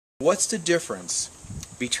What's the difference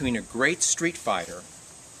between a great street fighter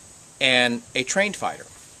and a trained fighter?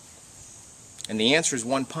 And the answer is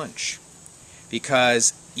one punch.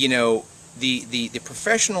 Because, you know, the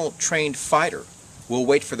professional trained fighter will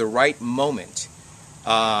wait for the right moment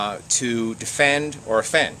to defend or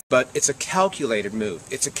offend. But it's a calculated move.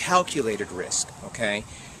 It's a calculated risk, okay?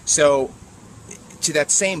 So, to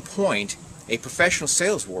that same point, a professional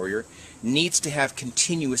sales warrior needs to have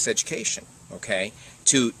continuous education, okay,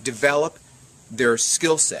 to develop their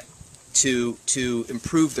skill set, to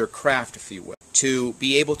improve their craft, if you will, to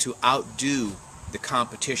be able to outdo the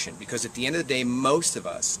competition, because at the end of the day, most of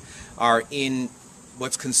us are in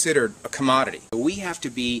what's considered a commodity. We have to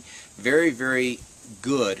be very, very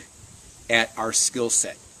good at our skill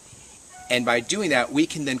set. And by doing that, we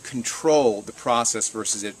can then control the process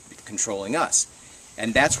versus it controlling us.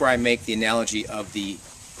 And that's where I make the analogy of the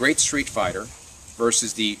great street fighter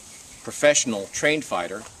versus the professional trained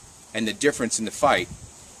fighter, and the difference in the fight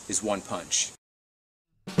is one punch.